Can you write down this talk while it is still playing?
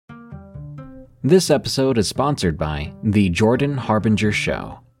This episode is sponsored by The Jordan Harbinger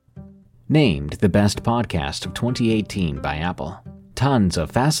Show. Named the best podcast of 2018 by Apple. Tons of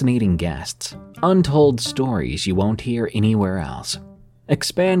fascinating guests. Untold stories you won't hear anywhere else.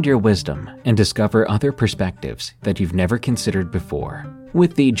 Expand your wisdom and discover other perspectives that you've never considered before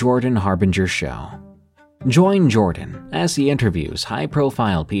with The Jordan Harbinger Show. Join Jordan as he interviews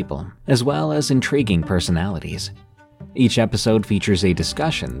high-profile people as well as intriguing personalities. Each episode features a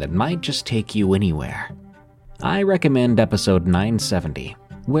discussion that might just take you anywhere. I recommend episode 970,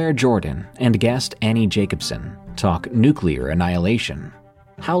 where Jordan and guest Annie Jacobson talk nuclear annihilation.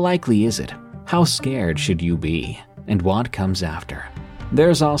 How likely is it? How scared should you be? And what comes after?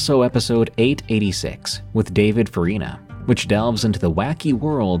 There's also episode 886 with David Farina, which delves into the wacky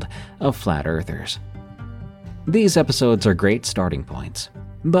world of flat earthers. These episodes are great starting points,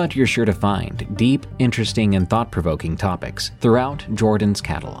 but you're sure to find deep, interesting, and thought-provoking topics throughout Jordan's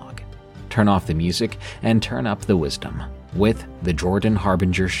catalog. Turn off the music and turn up the wisdom with The Jordan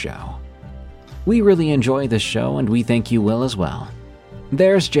Harbinger Show. We really enjoy this show and we think you will as well.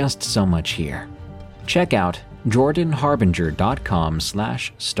 There's just so much here. Check out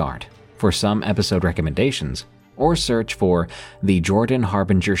jordanharbinger.com/start for some episode recommendations or search for The Jordan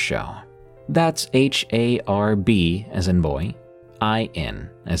Harbinger Show. That's HARB as in boy,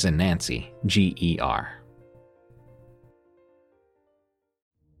 IN as in Nancy, GER.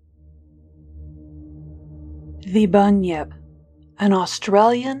 The Bunyip, an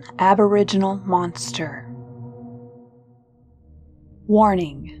Australian Aboriginal monster.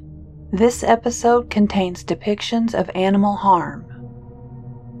 Warning: this episode contains depictions of animal harm.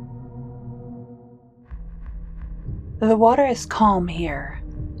 The water is calm here,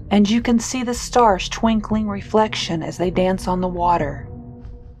 and you can see the stars' twinkling reflection as they dance on the water.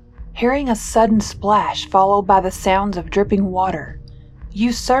 Hearing a sudden splash followed by the sounds of dripping water,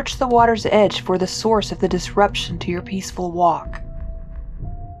 you search the water's edge for the source of the disruption to your peaceful walk.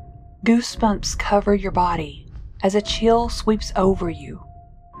 Goosebumps cover your body as a chill sweeps over you,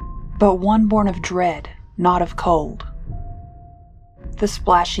 but one born of dread, not of cold. The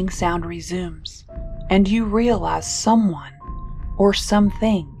splashing sound resumes, and you realize someone or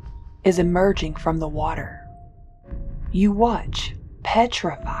something is emerging from the water. You watch,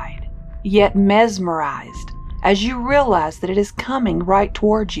 petrified, yet mesmerized, as you realize that it is coming right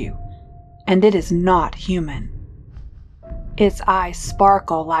towards you, and it is not human. Its eyes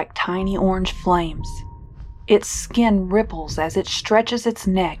sparkle like tiny orange flames. Its skin ripples as it stretches its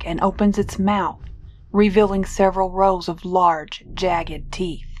neck and opens its mouth, revealing several rows of large, jagged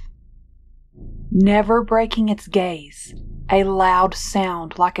teeth. Never breaking its gaze, a loud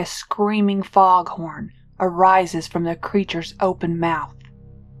sound like a screaming foghorn arises from the creature's open mouth.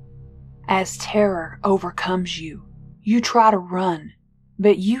 As terror overcomes you, you try to run,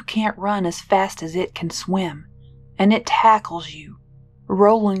 but you can't run as fast as it can swim, and it tackles you,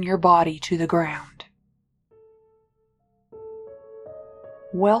 rolling your body to the ground.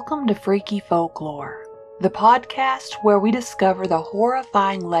 Welcome to Freaky Folklore, the podcast where we discover the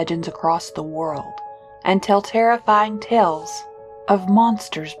horrifying legends across the world and tell terrifying tales of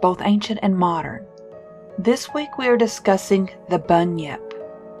monsters both ancient and modern. This week we are discussing the Bunyip,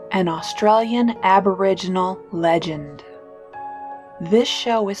 an Australian Aboriginal legend. This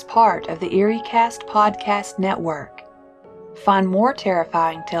show is part of the EerieCast podcast network. Find more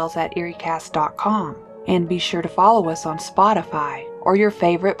terrifying tales at EerieCast.com, and be sure to follow us on Spotify or your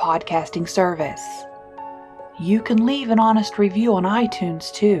favorite podcasting service. You can leave an honest review on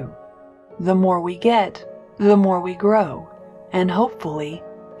iTunes too. The more we get, the more we grow, and hopefully,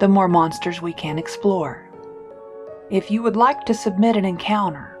 the more monsters we can explore. If you would like to submit an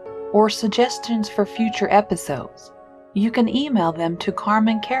encounter or suggestions for future episodes, you can email them to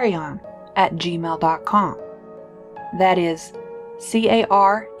carmancarrion@gmail.com. That is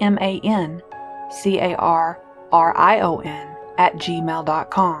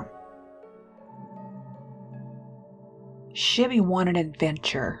carmancarrion@gmail.com. Shibby wanted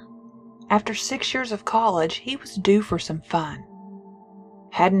adventure. After 6 years of college, he was due for some fun.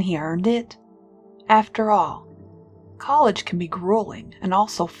 Hadn't he earned it? After all, college can be grueling and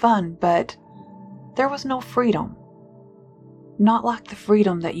also fun, but there was no freedom. Not like the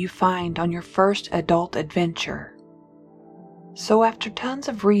freedom that you find on your first adult adventure. So after tons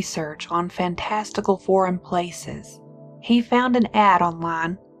of research on fantastical foreign places, he found an ad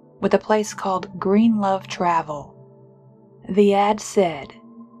online with a place called Green Love Travel. The ad said,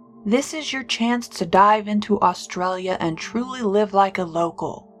 "This is your chance to dive into Australia and truly live like a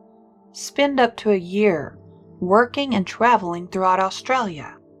local. Spend up to a year working and traveling throughout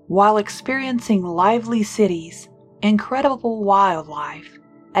Australia while experiencing lively cities, incredible wildlife,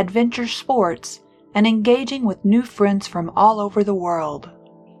 adventure sports, and engaging with new friends from all over the world.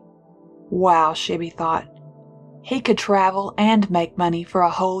 Wow, Shibby thought. He could travel and make money for a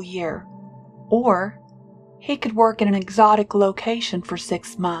whole year. Or he could work in an exotic location for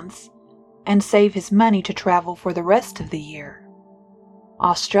 6 months and save his money to travel for the rest of the year.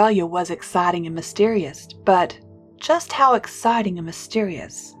 Australia was exciting and mysterious, but just how exciting and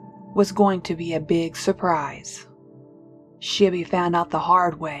mysterious was going to be a big surprise. Shibby found out the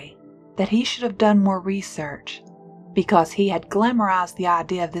hard way that he should have done more research because he had glamorized the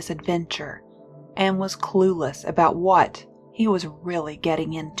idea of this adventure and was clueless about what he was really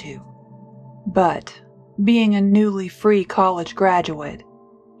getting into. But, being a newly free college graduate,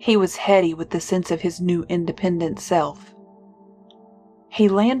 he was heady with the sense of his new independent self. He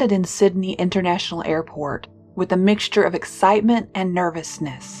landed in Sydney International Airport with a mixture of excitement and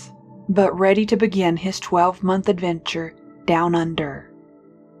nervousness, but ready to begin his 12-month adventure down under.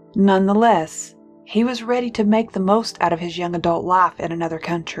 Nonetheless, he was ready to make the most out of his young adult life in another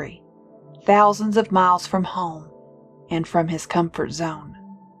country, thousands of miles from home and from his comfort zone.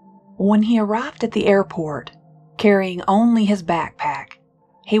 When he arrived at the airport, carrying only his backpack,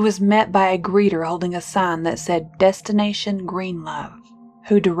 he was met by a greeter holding a sign that said Destination Greenlove,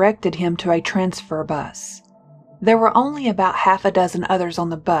 who directed him to a transfer bus. There were only about half a dozen others on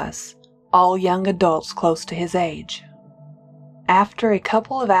the bus, all young adults close to his age. After a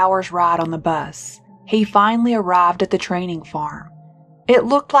couple of hours' ride on the bus, he finally arrived at the training farm. It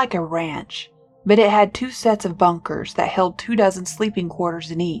looked like a ranch, but it had 2 sets of bunkers that held 24 sleeping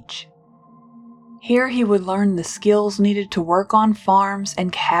quarters in each. Here he would learn the skills needed to work on farms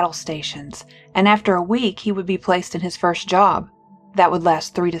and cattle stations, and after a week he would be placed in his first job. That would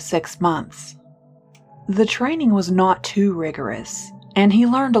last 3 to 6 months. The training was not too rigorous, and he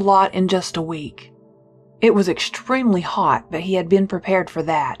learned a lot in just a week. It was extremely hot, but he had been prepared for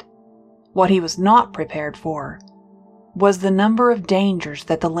that. What he was not prepared for was the number of dangers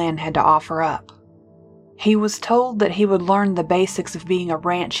that the land had to offer up. He was told that he would learn the basics of being a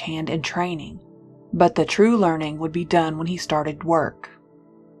ranch hand in training, but the true learning would be done when he started work.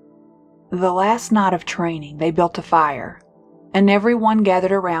 The last night of training, they built a fire, and everyone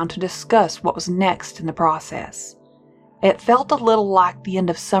gathered around to discuss what was next in the process. It felt a little like the end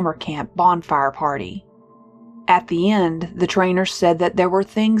of summer camp bonfire party. At the end, the trainer said that there were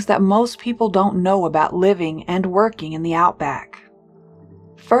things that most people don't know about living and working in the outback.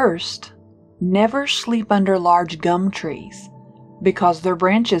 First, never sleep under large gum trees, because their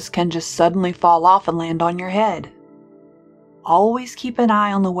branches can just suddenly fall off and land on your head. Always keep an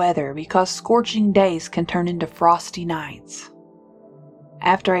eye on the weather because scorching days can turn into frosty nights.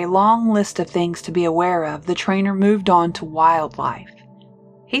 After a long list of things to be aware of, the trainer moved on to wildlife.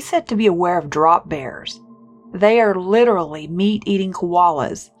 He said to be aware of drop bears. They are literally meat-eating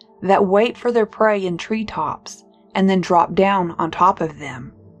koalas that wait for their prey in treetops and then drop down on top of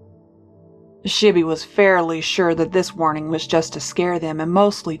them. Shibby was fairly sure that this warning was just to scare them and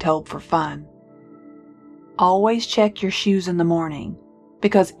mostly told for fun. Always check your shoes in the morning,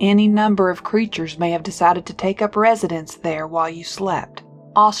 because any number of creatures may have decided to take up residence there while you slept.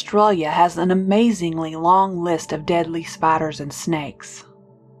 Australia has an amazingly long list of deadly spiders and snakes.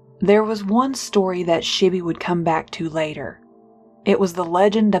 There was one story that Shibby would come back to later. It was the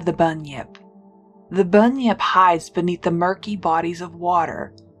legend of the Bunyip. The Bunyip hides beneath the murky bodies of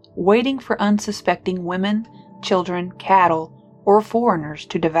water, waiting for unsuspecting women, children, cattle, or foreigners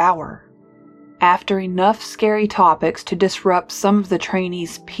to devour. After enough scary topics to disrupt some of the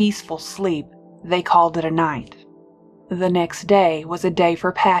trainees' peaceful sleep, they called it a night. The next day was a day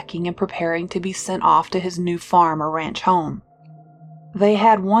for packing and preparing to be sent off to his new farm or ranch home. They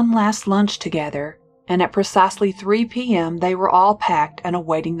had one last lunch together, and at precisely 3 p.m. they were all packed and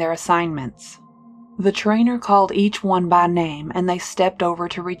awaiting their assignments. The trainer called each one by name, and they stepped over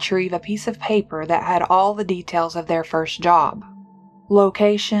to retrieve a piece of paper that had all the details of their first job: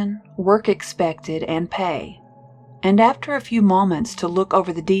 location, work expected, and pay. And after a few moments to look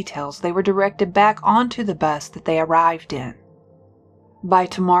over the details, they were directed back onto the bus that they arrived in. By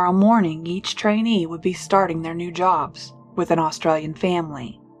tomorrow morning, each trainee would be starting their new jobs with an Australian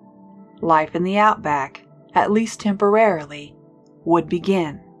family. Life in the outback, at least temporarily, would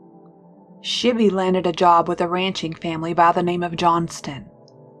begin. Shibby landed a job with a ranching family by the name of Johnston.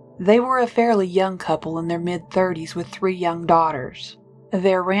 They were a fairly young couple in their mid-30s with 3 young daughters.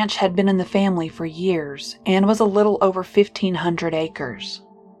 Their ranch had been in the family for years and was a little over 1,500 acres.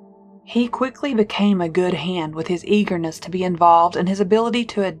 He quickly became a good hand with his eagerness to be involved and his ability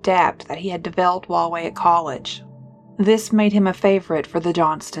to adapt that he had developed while away at college. This made him a favorite for the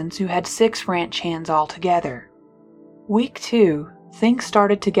Johnstons, who had 6 ranch hands altogether. Week 2, Things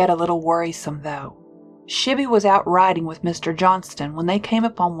started to get a little worrisome, though. Shibby was out riding with Mr. Johnston when they came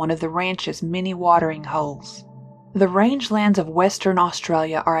upon one of the ranch's many watering holes. The rangelands of Western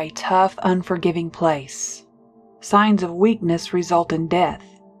Australia are a tough, unforgiving place. Signs of weakness result in death.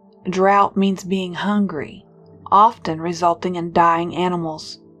 Drought means being hungry, often resulting in dying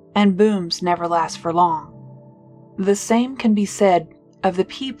animals, and booms never last for long. The same can be said of the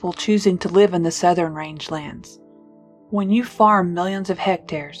people choosing to live in the southern rangelands. When you farm millions of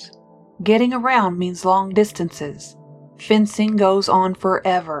hectares, getting around means long distances. Fencing goes on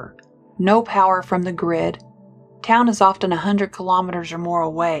forever. No power from the grid. Town is often 100 kilometers or more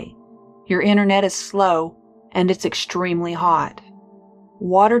away. Your internet is slow, and it's extremely hot.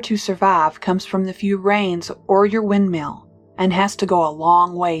 Water to survive comes from the few rains or your windmill, and has to go a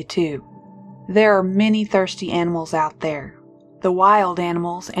long way too. There are many thirsty animals out there. The wild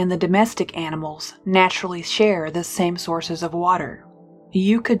animals and the domestic animals naturally share the same sources of water.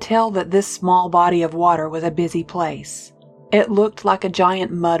 You could tell that this small body of water was a busy place. It looked like a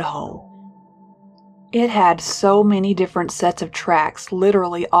giant mud hole. It had so many different sets of tracks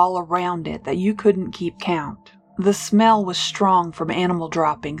literally all around it that you couldn't keep count. The smell was strong from animal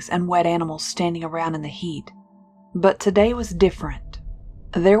droppings and wet animals standing around in the heat. But today was different.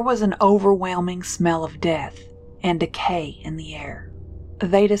 There was an overwhelming smell of death and decay in the air.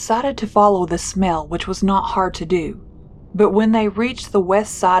 They decided to follow the smell, which was not hard to do. But when they reached the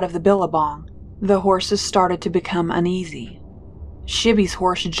west side of the billabong, the horses started to become uneasy. Shibby's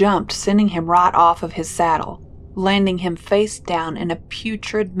horse jumped, sending him right off of his saddle, landing him face down in a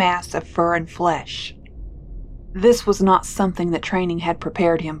putrid mass of fur and flesh. This was not something that training had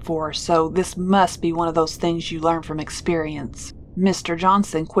prepared him for, so this must be one of those things you learn from experience. Mr.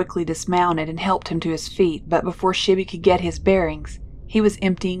 Johnson quickly dismounted and helped him to his feet, but before Shibby could get his bearings, he was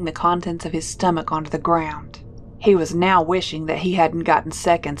emptying the contents of his stomach onto the ground. He was now wishing that he hadn't gotten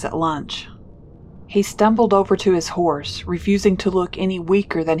seconds at lunch. He stumbled over to his horse, refusing to look any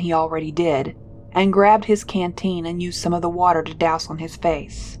weaker than he already did, and grabbed his canteen and used some of the water to douse on his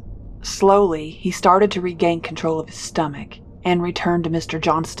face. Slowly, he started to regain control of his stomach and returned to Mr.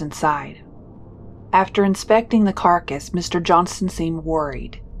 Johnston's side. After inspecting the carcass, Mr. Johnston seemed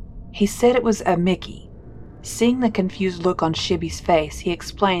worried. He said it was a Mickey. Seeing the confused look on Shibby's face, he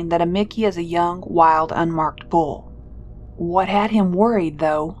explained that a Mickey is a young, wild, unmarked bull. What had him worried,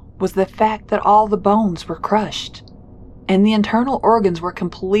 though, was the fact that all the bones were crushed, and the internal organs were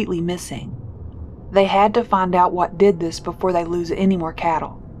completely missing. They had to find out what did this before they lose any more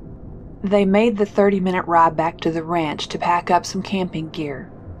cattle. They made the 30-minute ride back to the ranch to pack up some camping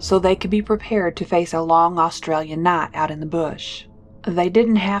gear, so they could be prepared to face a long Australian night out in the bush. They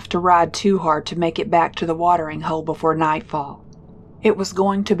didn't have to ride too hard to make it back to the watering hole before nightfall. It was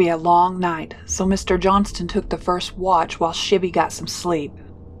going to be a long night, so Mr. Johnston took the first watch while Shibby got some sleep.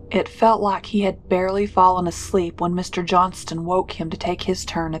 It felt like he had barely fallen asleep when Mr. Johnston woke him to take his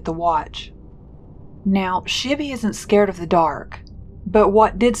turn at the watch. Now, Shibby isn't scared of the dark, but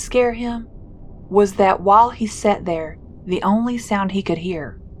what did scare him was that while he sat there, the only sound he could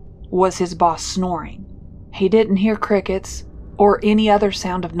hear was his boss snoring. He didn't hear crickets or any other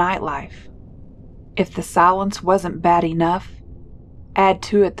sound of nightlife. If the silence wasn't bad enough, add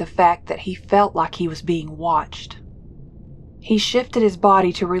to it the fact that he felt like he was being watched. He shifted his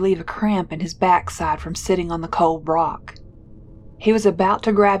body to relieve a cramp in his backside from sitting on the cold rock. He was about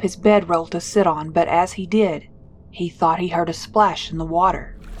to grab his bedroll to sit on, but as he did, he thought he heard a splash in the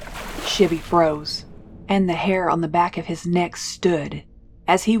water. Shibby froze, and the hair on the back of his neck stood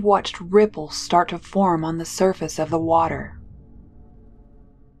as he watched ripples start to form on the surface of the water.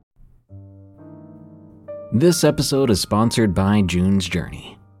 This episode is sponsored by June's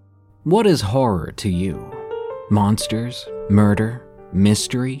Journey. What is horror to you? Monsters? Murder?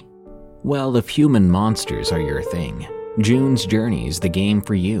 Mystery? Well, if human monsters are your thing, June's Journey is the game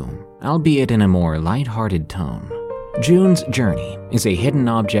for you, albeit in a more lighthearted tone. June's Journey is a hidden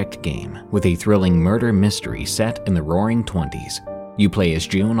object game with a thrilling murder mystery set in the roaring 20s. You play as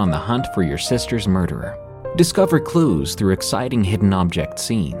June on the hunt for your sister's murderer. Discover clues through exciting hidden object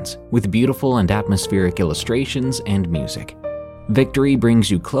scenes with beautiful and atmospheric illustrations and music. Victory brings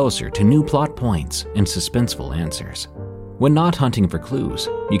you closer to new plot points and suspenseful answers. When not hunting for clues,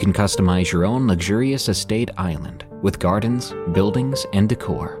 you can customize your own luxurious estate island with gardens, buildings, and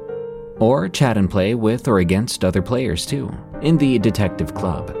decor. Or chat and play with or against other players too, in the Detective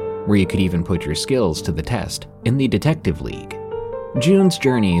Club, where you could even put your skills to the test in the Detective League. June's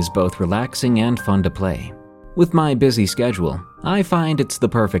Journey is both relaxing and fun to play. With my busy schedule, I find it's the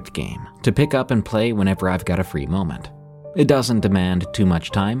perfect game to pick up and play whenever I've got a free moment. It doesn't demand too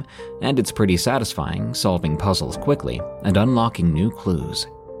much time, and it's pretty satisfying solving puzzles quickly and unlocking new clues.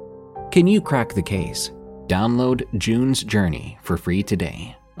 Can you crack the case? Download June's Journey for free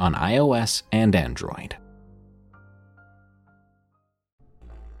today on iOS and Android.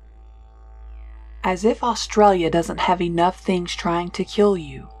 As if Australia doesn't have enough things trying to kill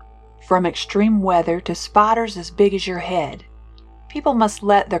you, from extreme weather to spiders as big as your head, people must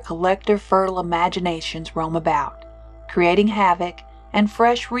let their collective fertile imaginations roam about, creating havoc and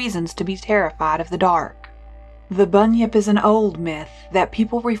fresh reasons to be terrified of the dark. The Bunyip is an old myth that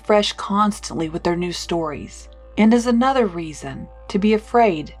people refresh constantly with their new stories, and is another reason to be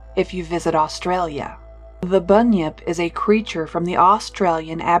afraid if you visit Australia. The Bunyip is a creature from the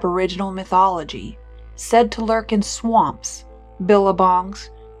Australian Aboriginal mythology, said to lurk in swamps, billabongs,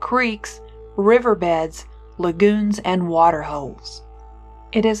 creeks, riverbeds, lagoons, and waterholes.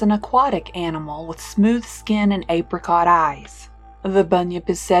 It is an aquatic animal with smooth skin and apricot eyes. The Bunyip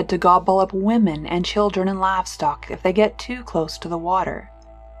is said to gobble up women and children and livestock if they get too close to the water.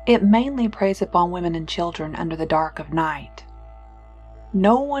 It mainly preys upon women and children under the dark of night.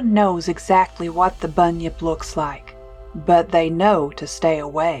 No one knows exactly what the Bunyip looks like, but they know to stay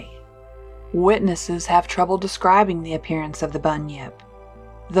away. Witnesses have trouble describing the appearance of the Bunyip.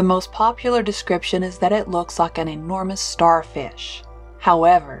 The most popular description is that it looks like an enormous starfish.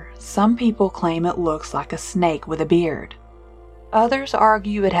 However, some people claim it looks like a snake with a beard. Others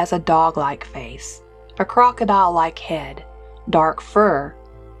argue it has a dog-like face, a crocodile-like head, dark fur,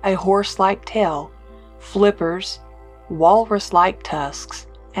 a horse-like tail, flippers, walrus-like tusks,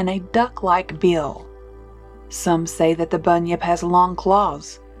 and a duck-like bill. Some say that the Bunyip has long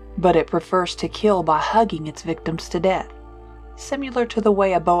claws, but it prefers to kill by hugging its victims to death, similar to the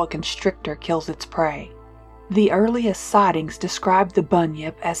way a boa constrictor kills its prey. The earliest sightings describe the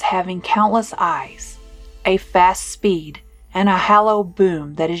Bunyip as having countless eyes, a fast speed, and a hollow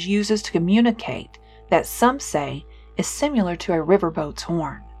boom that it uses to communicate that some say is similar to a riverboat's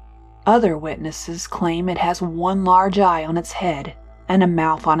horn. Other witnesses claim it has one large eye on its head and a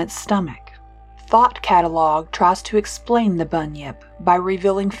mouth on its stomach. Thought Catalog tries to explain the Bunyip by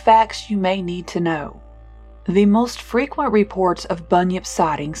revealing facts you may need to know. The most frequent reports of Bunyip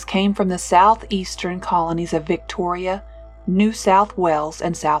sightings came from the southeastern colonies of Victoria, New South Wales,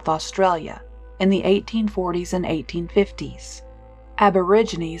 and South Australia in the 1840s and 1850s.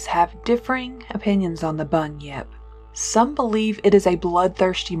 Aborigines have differing opinions on the Bunyip. Some believe it is a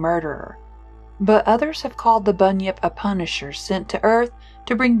bloodthirsty murderer, but others have called the Bunyip a punisher sent to Earth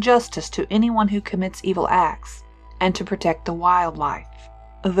to bring justice to anyone who commits evil acts and to protect the wildlife.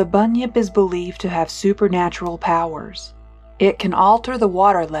 The Bunyip is believed to have supernatural powers. It can alter the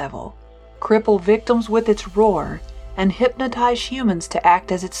water level, cripple victims with its roar, and hypnotize humans to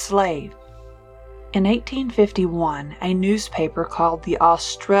act as its slave. In 1851, a newspaper called the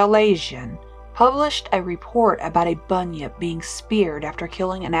Australasian published a report about a Bunyip being speared after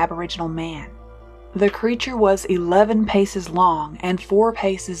killing an Aboriginal man. The creature was 11 paces long and 4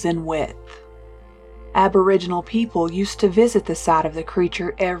 paces in width. Aboriginal people used to visit the site of the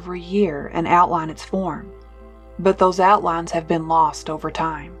creature every year and outline its form, but those outlines have been lost over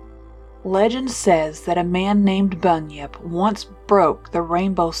time. Legend says that a man named Bunyip once broke the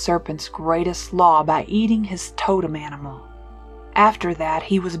rainbow serpent's greatest law by eating his totem animal. After that,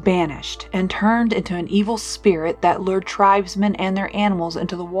 he was banished and turned into an evil spirit that lured tribesmen and their animals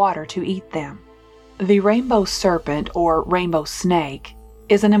into the water to eat them. The rainbow serpent, or rainbow snake,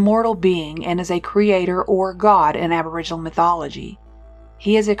 is an immortal being and is a creator or god in Aboriginal mythology.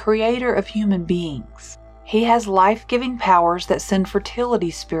 He is a creator of human beings. He has life-giving powers that send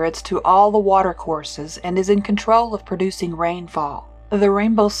fertility spirits to all the watercourses and is in control of producing rainfall. The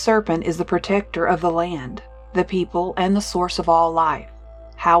rainbow serpent is the protector of the land, the people, and the source of all life.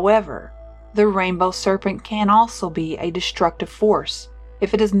 However, the rainbow serpent can also be a destructive force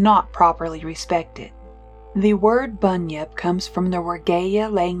if it is not properly respected. The word Bunyip comes from the Wergaia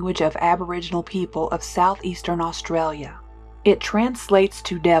language of Aboriginal people of southeastern Australia. It translates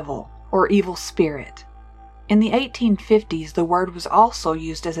to devil or evil spirit. In the 1850s, the word was also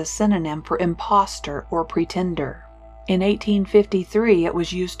used as a synonym for imposter or pretender. In 1853, it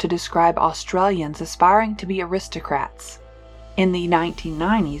was used to describe Australians aspiring to be aristocrats. In the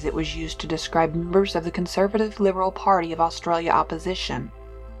 1990s, it was used to describe members of the Conservative Liberal Party of Australia opposition.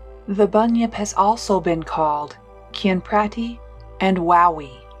 The Bunyip has also been called Kianprati and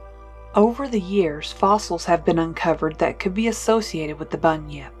Wowie. Over the years, fossils have been uncovered that could be associated with the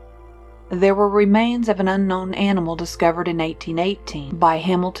Bunyip. There were remains of an unknown animal discovered in 1818 by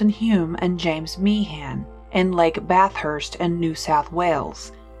Hamilton Hume and James Meehan in Lake Bathurst in New South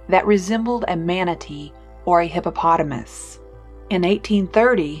Wales that resembled a manatee or a hippopotamus. In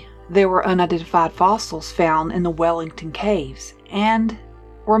 1830, there were unidentified fossils found in the Wellington Caves and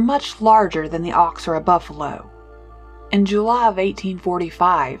were much larger than the ox or a buffalo. In July of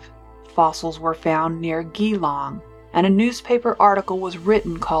 1845, fossils were found near Geelong, and a newspaper article was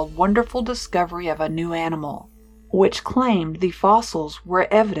written called "Wonderful Discovery of a New Animal," which claimed the fossils were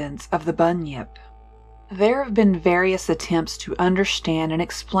evidence of the bunyip. There have been various attempts to understand and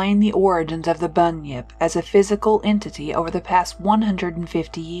explain the origins of the bunyip as a physical entity over the past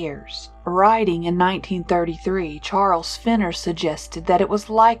 150 years. Writing in 1933, Charles Finner suggested that it was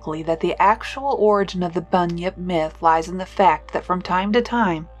likely that the actual origin of the bunyip myth lies in the fact that from time to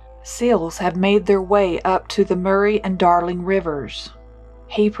time, seals have made their way up to the Murray and Darling rivers.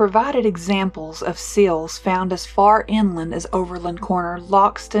 He provided examples of seals found as far inland as Overland Corner,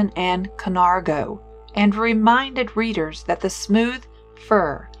 Loxton, and Conargo, and reminded readers that the smooth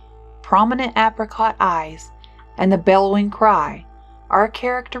fur, prominent apricot eyes, and the bellowing cry are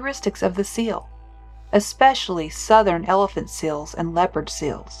characteristics of the seal, especially southern elephant seals and leopard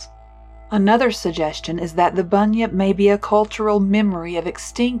seals. Another suggestion is that the bunyip may be a cultural memory of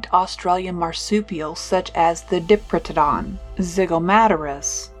extinct Australian marsupials such as the Diprotodon,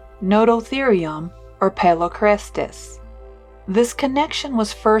 Zygomaturus, Nodotherium, or Palocrestis. This connection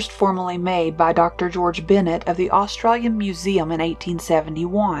was first formally made by Dr. George Bennett of the Australian Museum in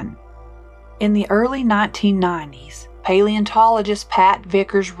 1871. In the early 1990s, paleontologist Pat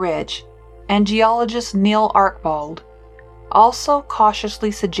Vickers-Rich and geologist Neil Archbold also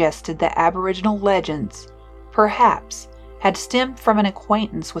cautiously suggested that Aboriginal legends, perhaps, had stemmed from an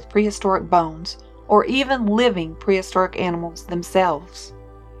acquaintance with prehistoric bones or even living prehistoric animals themselves.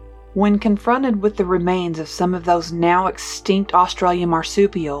 When confronted with the remains of some of those now extinct Australian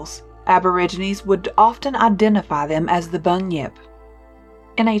marsupials, Aborigines would often identify them as the bunyip.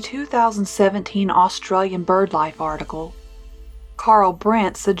 In a 2017 Australian BirdLife article, Carl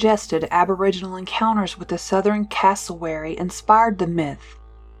Brandt suggested Aboriginal encounters with the southern cassowary inspired the myth.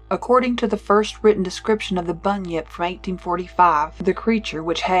 According to the first written description of the bunyip from 1845, the creature,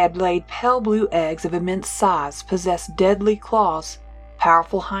 which had laid pale blue eggs of immense size, possessed deadly claws,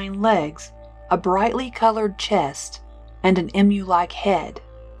 powerful hind legs, a brightly colored chest, and an emu-like head,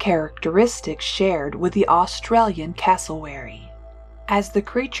 characteristics shared with the Australian cassowary. As the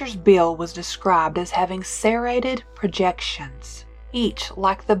creature's bill was described as having serrated projections, each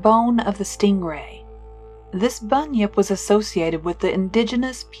like the bone of the stingray. This bunyip was associated with the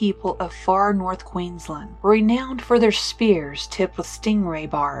indigenous people of far north Queensland, renowned for their spears tipped with stingray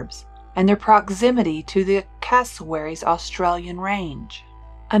barbs, and their proximity to the cassowary's Australian range.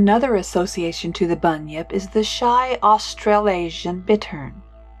 Another association to the bunyip is the shy Australasian bittern.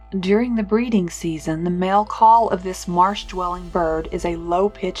 During the breeding season, the male call of this marsh-dwelling bird is a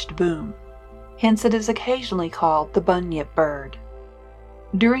low-pitched boom. Hence it is occasionally called the bunyip bird.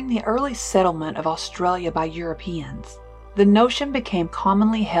 During the early settlement of Australia by Europeans, the notion became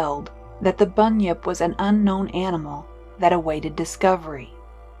commonly held that the bunyip was an unknown animal that awaited discovery.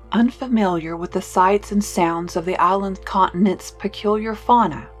 Unfamiliar with the sights and sounds of the island continent's peculiar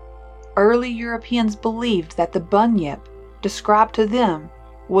fauna, early Europeans believed that the bunyip, described to them,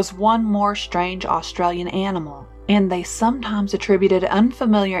 was one more strange Australian animal, and they sometimes attributed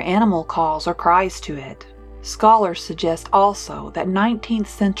unfamiliar animal calls or cries to it. Scholars suggest also that 19th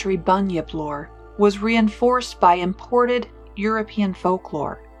century bunyip lore was reinforced by imported European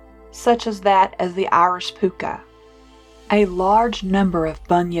folklore, such as that of the Irish puka. A large number of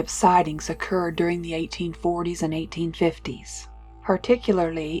bunyip sightings occurred during the 1840s and 1850s,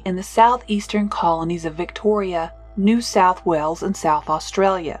 particularly in the southeastern colonies of Victoria, New South Wales, and South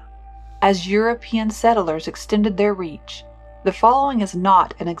Australia. As European settlers extended their reach, the following is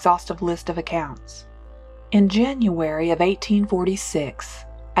not an exhaustive list of accounts. In January of 1846,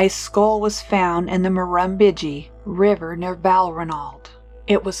 a skull was found in the Murrumbidgee River near Balranald.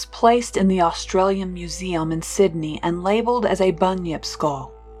 It was placed in the Australian Museum in Sydney and labelled as a bunyip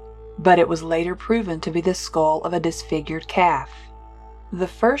skull, but it was later proven to be the skull of a disfigured calf. The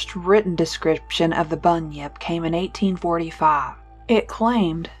first written description of the bunyip came in 1845. It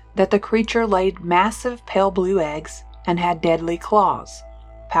claimed that the creature laid massive pale blue eggs and had deadly claws,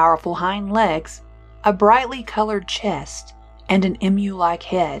 powerful hind legs, a brightly colored chest, and an emu-like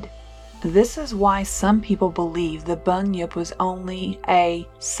head. This is why some people believe the bunyip was only a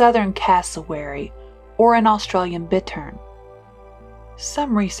southern cassowary or an Australian bittern.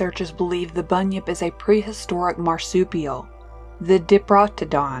 Some researchers believe the bunyip is a prehistoric marsupial, the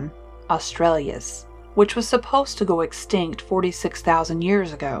Diprotodon australis, which was supposed to go extinct 46,000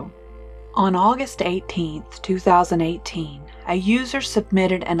 years ago. On August 18, 2018, a user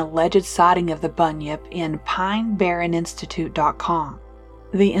submitted an alleged sighting of the Bunyip in pinebarreninstitute.com.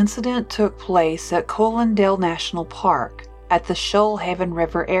 The incident took place at Colindale National Park at the Shoalhaven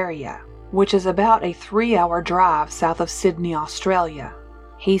River area, which is about a 3-hour drive south of Sydney, Australia.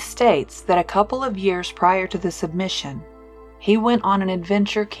 He states that a couple of years prior to the submission, he went on an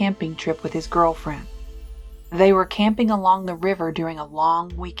adventure camping trip with his girlfriend. They were camping along the river during a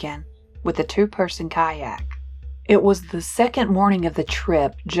long weekend with a 2-person kayak. It was the second morning of the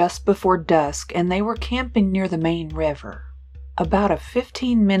trip, just before dusk, and they were camping near the main river. About a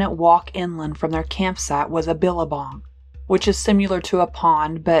 15-minute walk inland from their campsite was a billabong, which is similar to a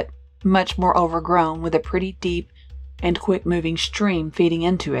pond but much more overgrown with a pretty deep and quick-moving stream feeding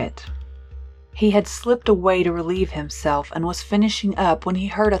into it. He had slipped away to relieve himself and was finishing up when he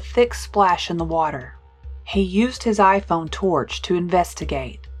heard a thick splash in the water. He used his iPhone torch to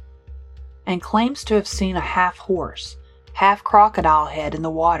investigate and claims to have seen a half-horse, half-crocodile head in the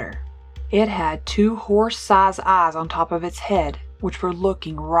water. It had 2 horse-sized eyes on top of its head, which were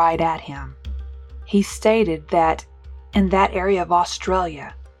looking right at him. He stated that in that area of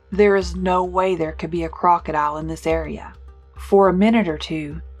Australia, there is no way there could be a crocodile in this area. For a minute or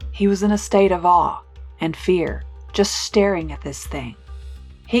two, he was in a state of awe and fear, just staring at this thing.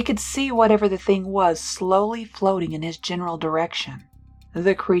 He could see whatever the thing was slowly floating in his general direction.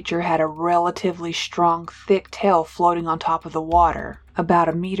 The creature had a relatively strong, thick tail floating on top of the water, about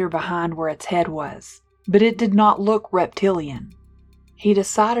a meter behind where its head was, but it did not look reptilian. He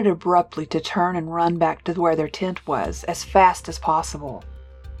decided abruptly to turn and run back to where their tent was as fast as possible.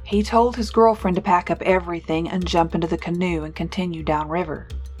 He told his girlfriend to pack up everything and jump into the canoe and continue downriver.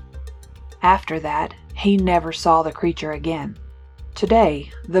 After that, he never saw the creature again.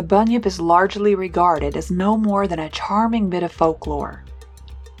 Today, the Bunyip is largely regarded as no more than a charming bit of folklore.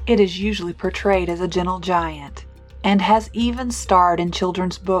 It is usually portrayed as a gentle giant, and has even starred in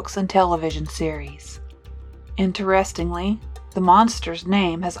children's books and television series. Interestingly, the monster's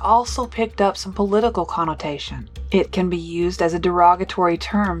name has also picked up some political connotation. It can be used as a derogatory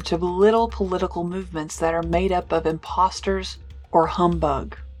term to belittle political movements that are made up of imposters or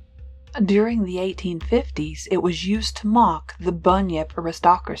humbug. During the 1850s, it was used to mock the Bunyip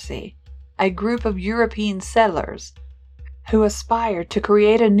aristocracy, a group of European settlers who aspired to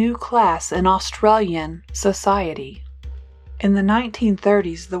create a new class in Australian society. In the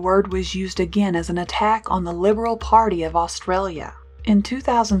 1930s, the word was used again as an attack on the Liberal Party of Australia. In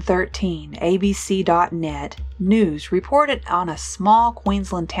 2013, ABC.net News reported on a small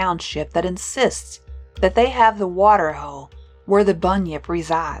Queensland township that insists that they have the waterhole where the Bunyip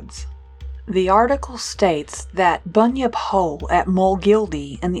resides. The article states that Bunyip Hole at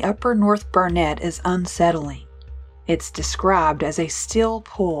Mulgildy in the upper North Burnett is unsettling. It's described as a still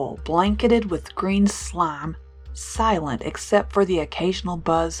pool blanketed with green slime, silent except for the occasional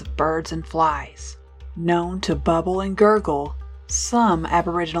buzz of birds and flies. Known to bubble and gurgle, some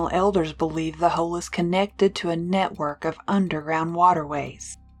Aboriginal elders believe the hole is connected to a network of underground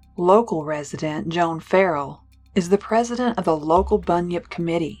waterways. Local resident Joan Farrell is the president of the local Bunyip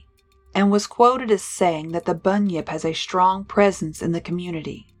committee and was quoted as saying that the Bunyip has a strong presence in the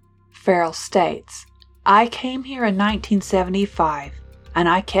community. Farrell states, "I came here in 1975 and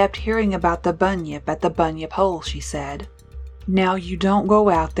I kept hearing about the Bunyip at the Bunyip Hole," she said. "Now you don't go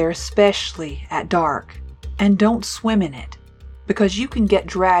out there, especially at dark, and don't swim in it, because you can get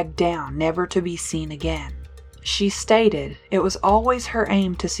dragged down never to be seen again." She stated it was always her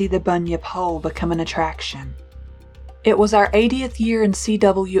aim to see the Bunyip Hole become an attraction. "It was our 80th year in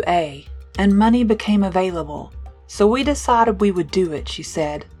CWA, and money became available, so we decided we would do it," she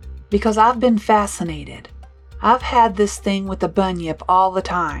said, "because I've been fascinated. I've had this thing with the Bunyip all the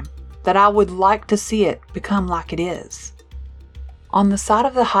time, that I would like to see it become like it is." On the side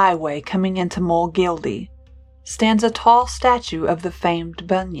of the highway coming into Mulgildy stands a tall statue of the famed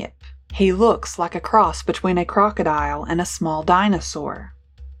Bunyip. He looks like a cross between a crocodile and a small dinosaur.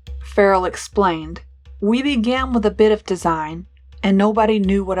 Farrell explained, "We began with a bit of design, and nobody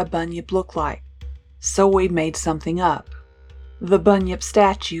knew what a Bunyip looked like, so we made something up. The Bunyip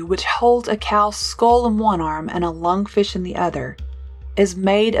statue, which holds a cow's skull in one arm and a lungfish in the other, is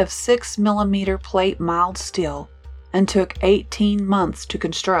made of 6mm plate mild steel and took 18 months to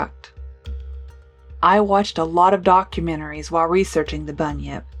construct." I watched a lot of documentaries while researching the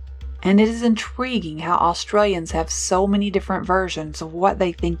Bunyip, and it is intriguing how Australians have so many different versions of what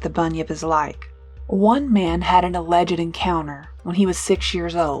they think the Bunyip is like. One man had an alleged encounter when he was 6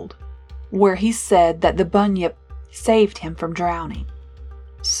 years old, where he said that the Bunyip saved him from drowning.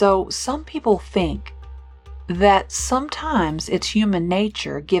 So some people think that sometimes its human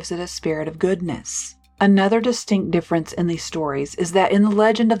nature gives it a spirit of goodness. Another distinct difference in these stories is that in the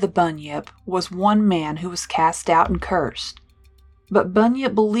legend of the Bunyip was one man who was cast out and cursed. But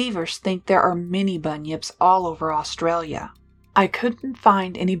Bunyip believers think there are many Bunyips all over Australia. I couldn't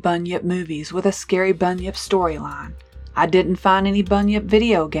find any Bunyip movies with a scary Bunyip storyline. I didn't find any Bunyip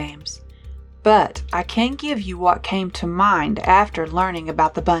video games. But I can give you what came to mind after learning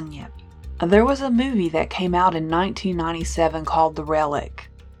about the Bunyip. There was a movie that came out in 1997 called The Relic.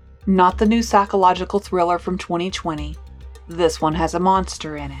 Not the new psychological thriller from 2020. This one has a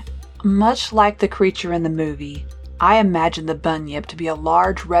monster in it. Much like the creature in the movie, I imagine the Bunyip to be a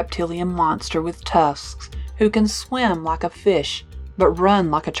large reptilian monster with tusks who can swim like a fish but run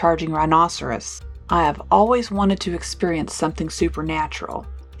like a charging rhinoceros. I have always wanted to experience something supernatural,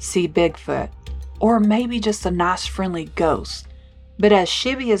 see Bigfoot, or maybe just a nice friendly ghost. But as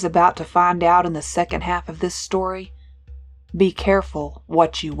Shibby is about to find out in the second half of this story, be careful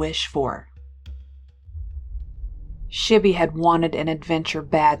what you wish for. Shibby had wanted an adventure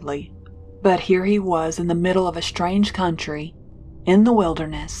badly, but here he was in the middle of a strange country, in the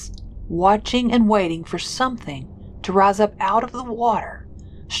wilderness, watching and waiting for something to rise up out of the water,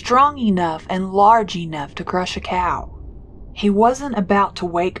 strong enough and large enough to crush a cow. He wasn't about to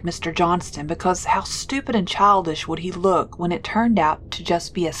wake Mr. Johnston because how stupid and childish would he look when it turned out to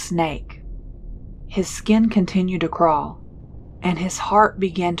just be a snake. His skin continued to crawl, and his heart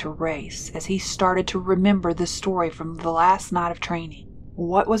began to race as he started to remember the story from the last night of training.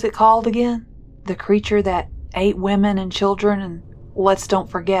 What was it called again? The creature that ate women and children and, let's don't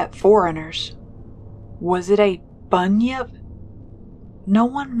forget, foreigners. Was it a Bunyip? No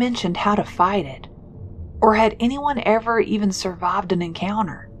one mentioned how to fight it. Or had anyone ever even survived an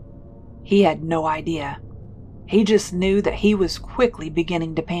encounter? He had no idea. He just knew that he was quickly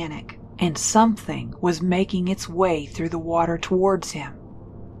beginning to panic, and something was making its way through the water towards him.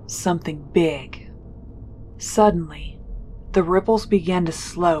 Something big. Suddenly, the ripples began to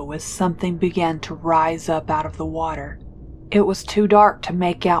slow as something began to rise up out of the water. It was too dark to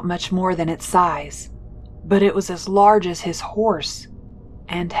make out much more than its size, but it was as large as his horse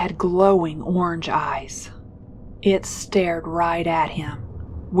and had glowing orange eyes. It stared right at him,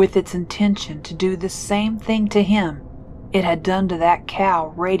 with its intention to do the same thing to him it had done to that cow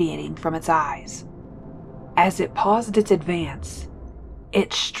radiating from its eyes. As it paused its advance,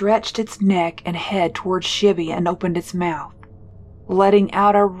 it stretched its neck and head towards Shibby and opened its mouth, letting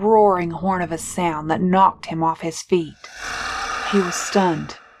out a roaring horn of a sound that knocked him off his feet. He was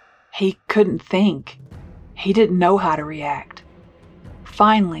stunned. He couldn't think. He didn't know how to react.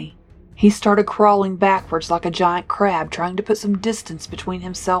 Finally, he started crawling backwards like a giant crab, trying to put some distance between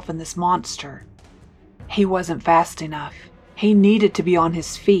himself and this monster. He wasn't fast enough. He needed to be on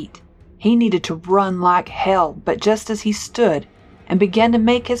his feet. He needed to run like hell, but just as he stood and began to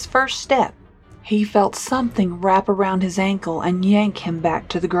make his first step, he felt something wrap around his ankle and yank him back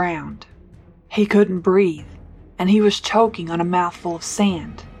to the ground. He couldn't breathe, and he was choking on a mouthful of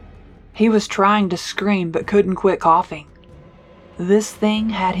sand. He was trying to scream but couldn't quit coughing. This thing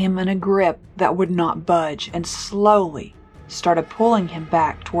had him in a grip that would not budge and slowly started pulling him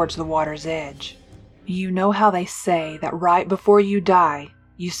back towards the water's edge. You know how they say that right before you die,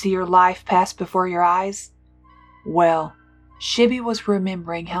 you see your life pass before your eyes? Well, Shibby was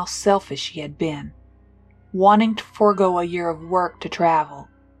remembering how selfish he had been, wanting to forego a year of work to travel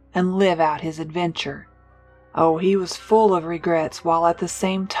and live out his adventure. Oh, he was full of regrets while at the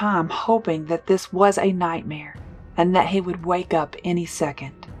same time hoping that this was a nightmare and that he would wake up any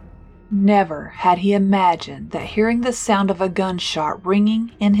second. Never had he imagined that hearing the sound of a gunshot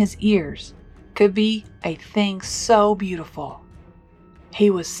ringing in his ears could be a thing so beautiful. He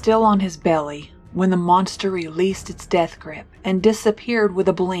was still on his belly when the monster released its death grip and disappeared with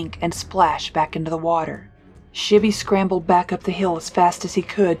a blink and splash back into the water. Shibby scrambled back up the hill as fast as he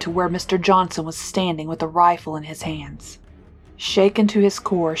could to where Mr. Johnson was standing with a rifle in his hands. Shaken to his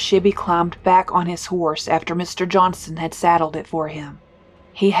core, Shibby climbed back on his horse after Mr. Johnson had saddled it for him.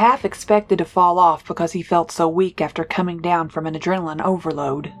 He half expected to fall off because he felt so weak after coming down from an adrenaline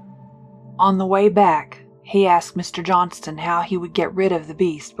overload. On the way back, he asked Mr. Johnston how he would get rid of the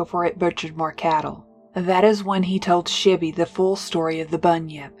beast before it butchered more cattle. That is when he told Shibby the full story of the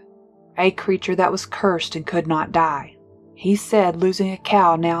Bunyip, a creature that was cursed and could not die. He said losing a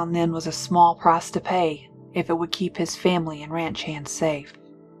cow now and then was a small price to pay if it would keep his family and ranch hands safe.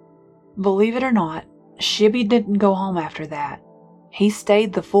 Believe it or not, Shibby didn't go home after that. He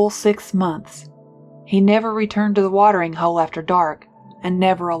stayed the full 6 months. He never returned to the watering hole after dark, and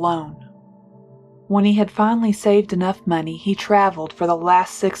never alone. When he had finally saved enough money, he traveled for the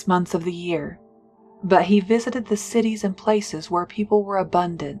last 6 months of the year, but he visited the cities and places where people were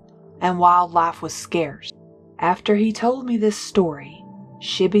abundant and wildlife was scarce. After he told me this story,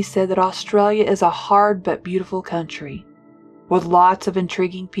 Shibby said that Australia is a hard but beautiful country, with lots of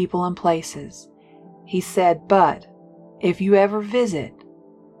intriguing people and places. He said, but if you ever visit,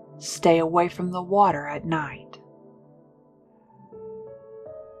 stay away from the water at night.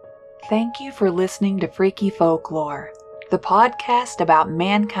 Thank you for listening to Freaky Folklore, the podcast about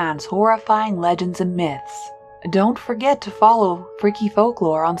mankind's horrifying legends and myths. Don't forget to follow Freaky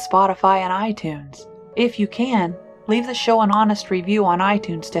Folklore on Spotify and iTunes. If you can, leave the show an honest review on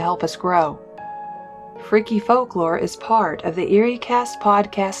iTunes to help us grow. Freaky Folklore is part of the EerieCast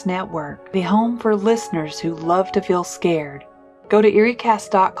Podcast Network, the home for listeners who love to feel scared. Go to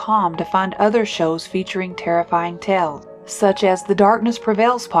EerieCast.com to find other shows featuring terrifying tales, such as the Darkness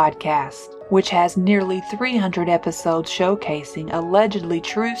Prevails podcast, which has nearly 300 episodes showcasing allegedly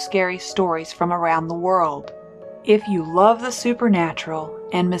true scary stories from around the world. If you love the supernatural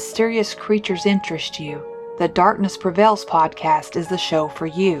and mysterious creatures interest you, the Darkness Prevails podcast is the show for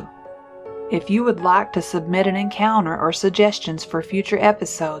you. If you would like to submit an encounter or suggestions for future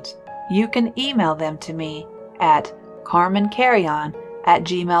episodes, you can email them to me at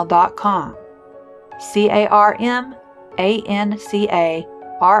carmancarrion@gmail.com.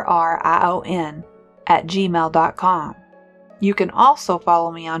 carmancarrion@gmail.com. You can also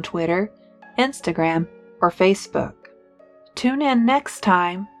follow me on Twitter, Instagram, or Facebook. Tune in next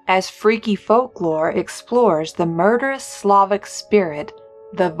time as Freaky Folklore explores the murderous Slavic spirit,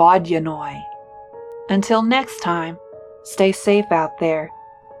 the Vodyanoi. Until next time, stay safe out there,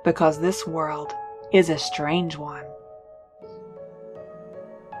 because this world is a strange one.